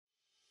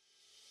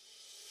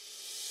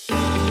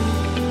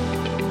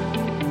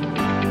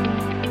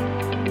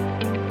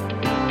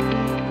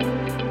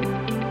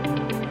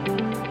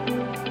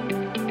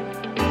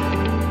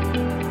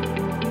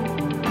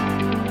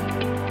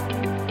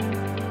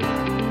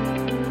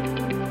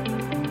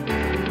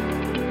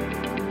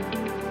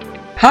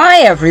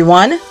Hi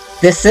everyone,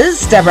 this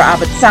is Deborah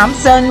Abbott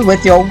Sampson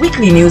with your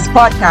weekly news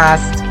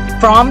podcast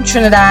from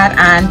Trinidad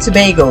and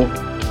Tobago.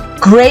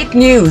 Great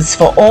news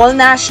for all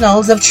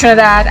nationals of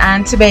Trinidad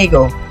and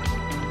Tobago.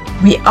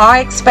 We are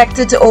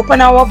expected to open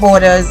our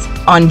borders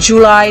on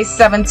July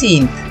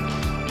 17th.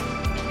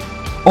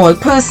 All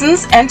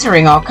persons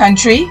entering our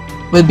country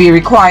will be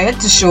required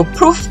to show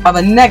proof of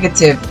a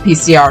negative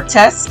PCR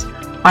test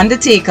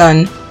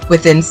undertaken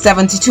within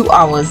 72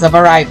 hours of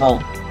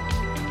arrival.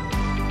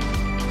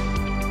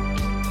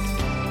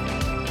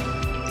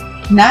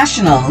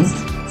 Nationals,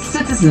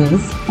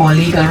 citizens, or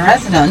legal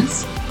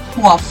residents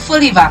who are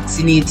fully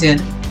vaccinated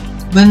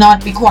will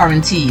not be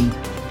quarantined.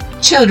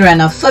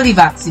 Children of fully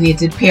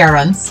vaccinated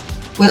parents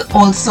will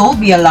also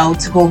be allowed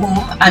to go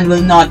home and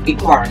will not be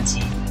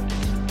quarantined.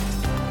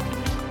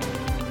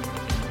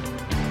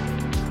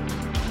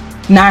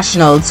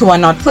 Nationals who are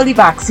not fully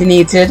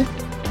vaccinated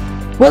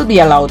will be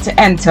allowed to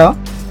enter,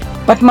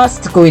 but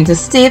must go into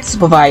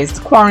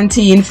state-supervised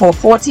quarantine for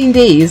 14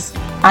 days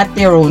at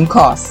their own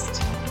cost.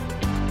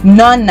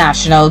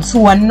 Non-nationals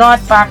who are not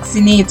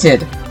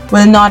vaccinated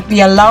will not be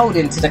allowed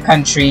into the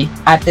country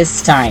at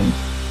this time.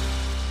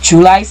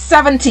 July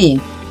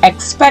 17th,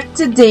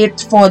 expected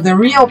date for the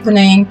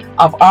reopening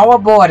of our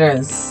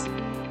borders.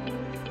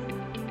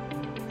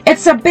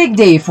 It's a big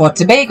day for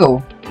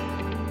Tobago.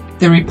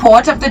 The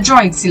report of the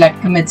Joint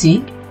Select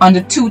Committee on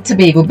the two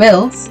Tobago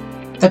bills,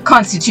 the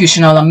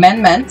Constitutional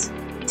Amendment,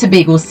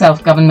 Tobago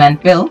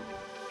Self-Government Bill,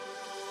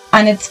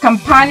 and its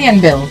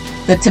companion bill,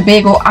 the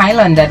Tobago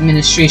Island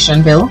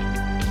Administration Bill,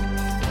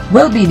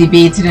 will be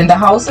debated in the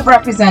House of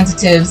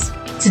Representatives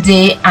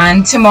today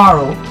and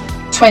tomorrow,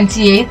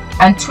 28th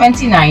and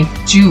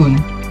 29th June.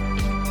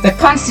 The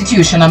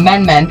Constitution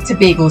Amendment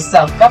Tobago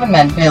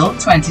Self-Government Bill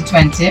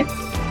 2020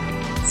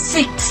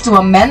 seeks to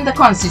amend the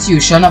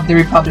Constitution of the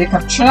Republic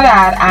of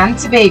Trinidad and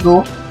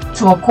Tobago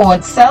to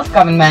accord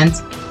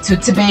self-government to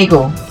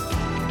Tobago,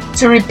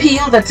 to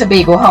repeal the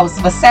Tobago House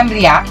of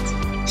Assembly Act,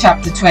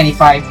 Chapter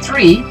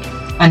 25(3),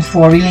 and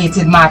for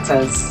related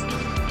matters.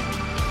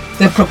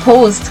 The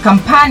proposed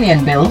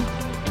companion bill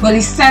will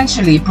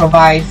essentially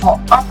provide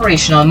for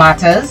operational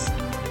matters,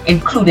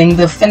 including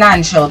the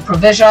financial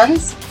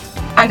provisions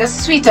and a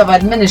suite of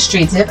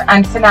administrative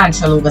and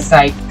financial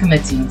oversight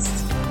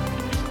committees.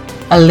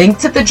 A link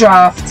to the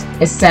draft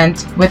is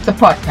sent with the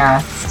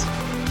podcast.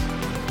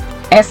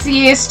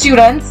 SCA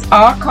students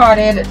are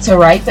carded to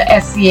write the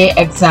SCA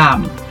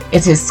exam.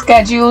 It is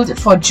scheduled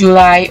for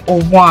July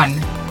 1,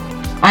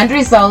 and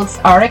results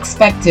are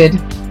expected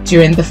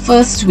during the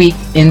first week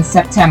in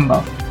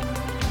September.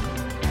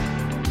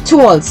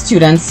 To all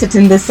students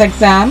sitting this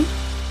exam,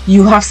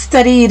 you have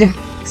studied,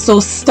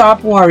 so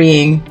stop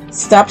worrying.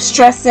 Stop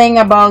stressing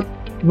about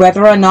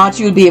whether or not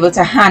you'll be able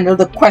to handle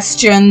the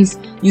questions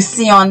you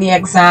see on the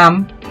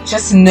exam.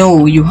 Just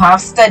know you have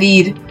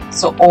studied,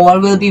 so all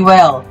will be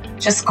well.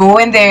 Just go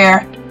in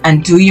there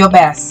and do your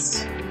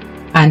best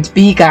and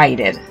be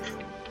guided.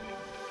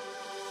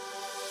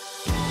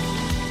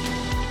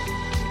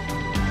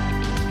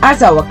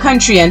 As our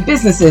country and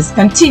businesses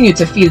continue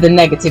to feel the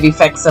negative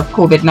effects of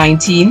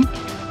COVID-19,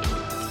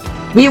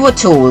 we were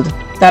told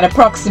that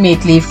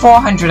approximately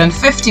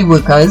 450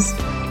 workers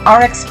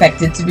are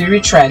expected to be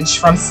retrenched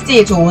from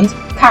state-owned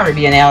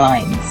Caribbean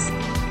Airlines.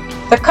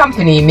 The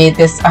company made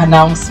this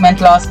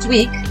announcement last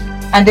week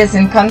and is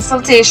in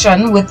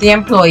consultation with the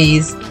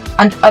employees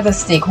and other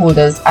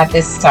stakeholders at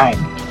this time.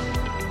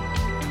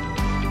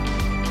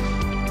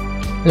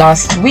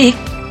 Last week,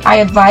 I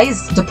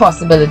advised the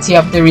possibility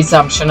of the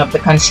resumption of the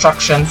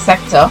construction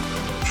sector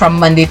from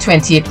Monday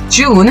 28th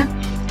June.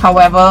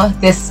 However,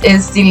 this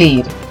is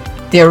delayed.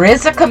 There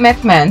is a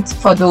commitment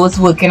for those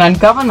working on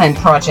government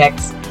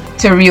projects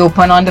to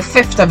reopen on the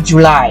 5th of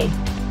July.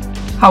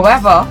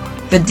 However,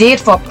 the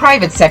date for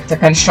private sector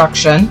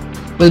construction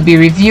will be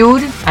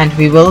reviewed and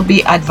we will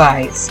be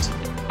advised.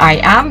 I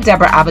am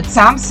Deborah Abbott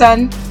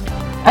Sampson,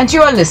 and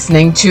you are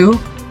listening to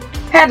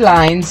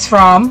Headlines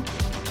from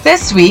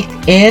This Week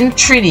in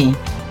Trini.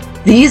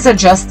 These are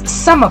just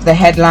some of the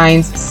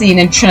headlines seen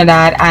in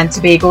Trinidad and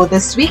Tobago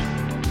this week.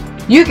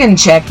 You can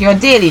check your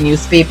daily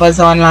newspapers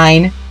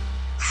online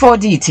for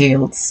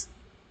details.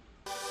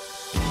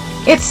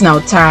 It's now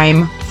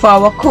time for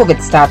our COVID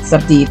stats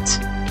update.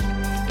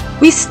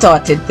 We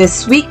started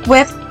this week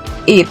with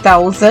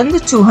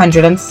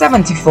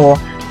 8,274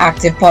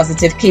 active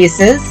positive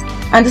cases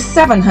and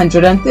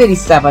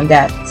 737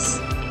 deaths.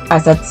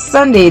 As at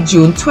Sunday,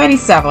 June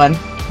 27,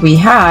 we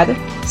had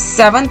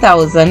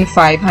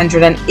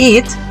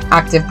 7,508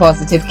 active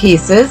positive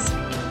cases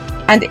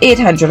and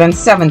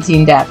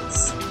 817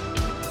 deaths.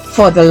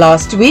 For the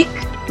last week,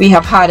 we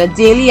have had a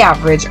daily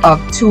average of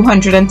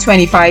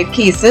 225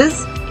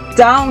 cases,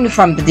 down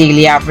from the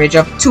daily average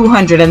of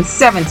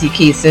 270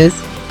 cases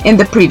in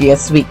the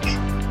previous week.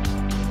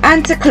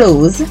 And to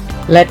close,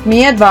 let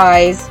me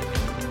advise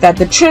that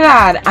the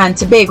Trinidad and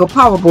Tobago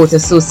Powerboat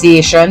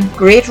Association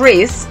Great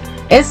Race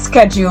is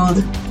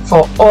scheduled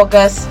for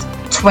August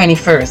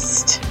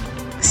 21st.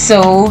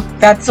 So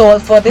that's all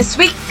for this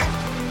week,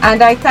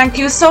 and I thank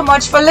you so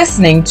much for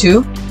listening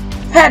to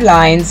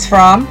Headlines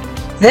from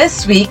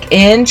This Week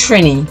in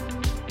Trini.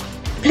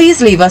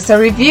 Please leave us a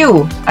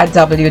review at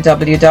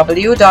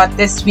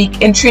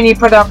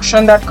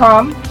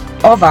www.thisweekintrinnyproduction.com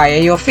or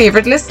via your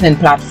favorite listening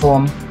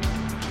platform.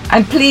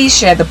 And please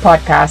share the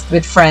podcast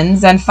with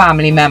friends and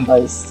family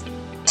members.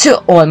 To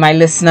all my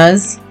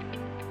listeners,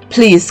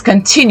 please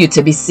continue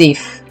to be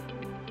safe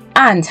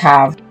and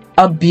have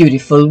a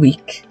beautiful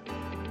week.